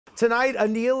Tonight,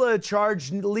 Anila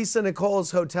charged Lisa Nicole's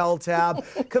hotel tab,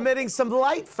 committing some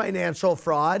light financial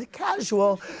fraud,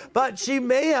 casual, but she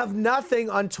may have nothing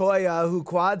on Toya, who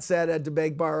Quad said had to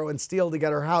beg, borrow, and steal to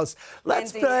get her house.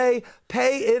 Let's pay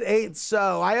it ain't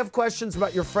so. I have questions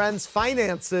about your friend's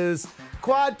finances.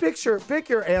 Quad, pick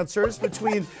your answers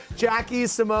between Jackie,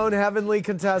 Simone, Heavenly,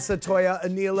 Contessa, Toya,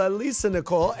 Anila, Lisa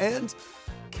Nicole, and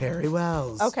Carrie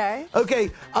Wells. Okay. Okay,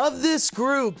 of this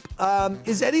group,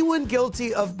 is anyone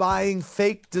guilty of buying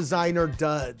fake designer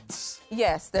duds?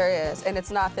 Yes, there is, and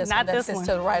it's not this one that sits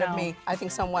to the right of me. I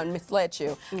think someone misled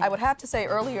you. I would have to say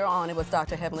earlier on it was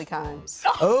Dr. Heavenly Kimes.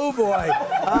 Oh boy,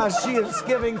 she is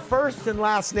giving first and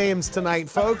last names tonight,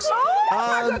 folks.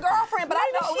 That's my good girlfriend, but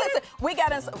I know. Listen, we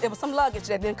got it was some luggage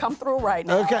that didn't come through right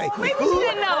now. Okay. Maybe she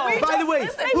didn't know. By the way,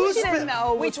 maybe she didn't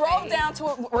know. We drove down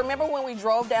to. Remember when we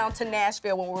drove down to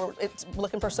Nashville when we were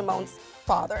looking for Simone's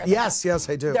father? Yes, yes,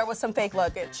 I do. There was some fake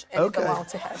luggage, and it belonged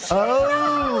to Heaven.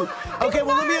 Oh. Okay.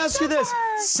 Well, let me ask you this.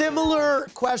 Similar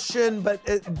question, but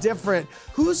different.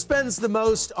 Who spends the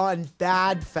most on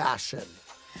bad fashion?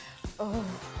 Oh,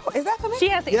 is that for me? She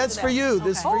has to Yeah, it's for you. Okay.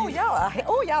 This for you.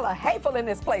 Y'all are hateful in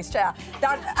this place, child.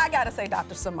 I gotta say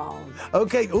Dr. Simone.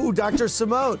 Okay, ooh, Dr.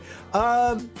 Simone.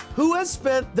 Who has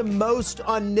spent the most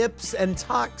on nips and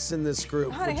tucks in this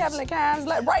group? Honey, Heavenly Kimes,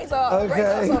 raise up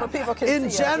so the people can see In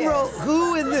general,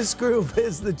 who in this group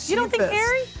is the cheapest? You don't think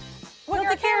Carrie?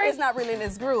 Well, Carrie is not really in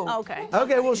this group. Okay.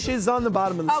 Okay, well, she's on the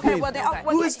bottom of the screen. Well, then,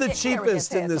 who is the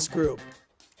cheapest in this group?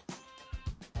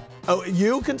 Oh,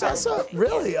 you, Contessa?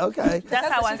 Really? Okay. That's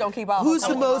how she's gonna keep all. Who's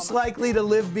the most likely to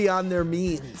live beyond their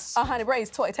means? Honey, raise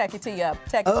toy, tacky tea up.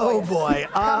 Oh boy.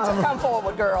 Come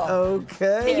forward, girl.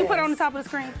 Okay. Can you put it on the top of the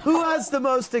screen? Who has the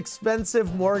most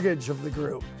expensive mortgage of the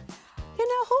group? You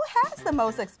know, who has the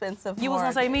most expensive mortgage? You was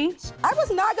gonna say me? I was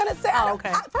not gonna say.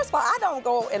 Okay. First of all, I don't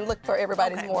go and look for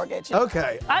everybody's mortgage.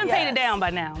 Okay. I done paid it down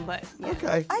by now, but. Yeah.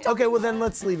 Okay. Okay, well then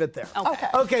let's leave it there. Okay.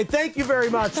 Okay, thank you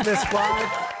very much, Miss Quad.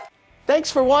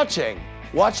 Thanks for watching.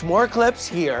 Watch more clips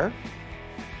here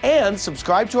and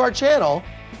subscribe to our channel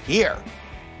here.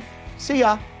 See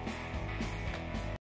ya.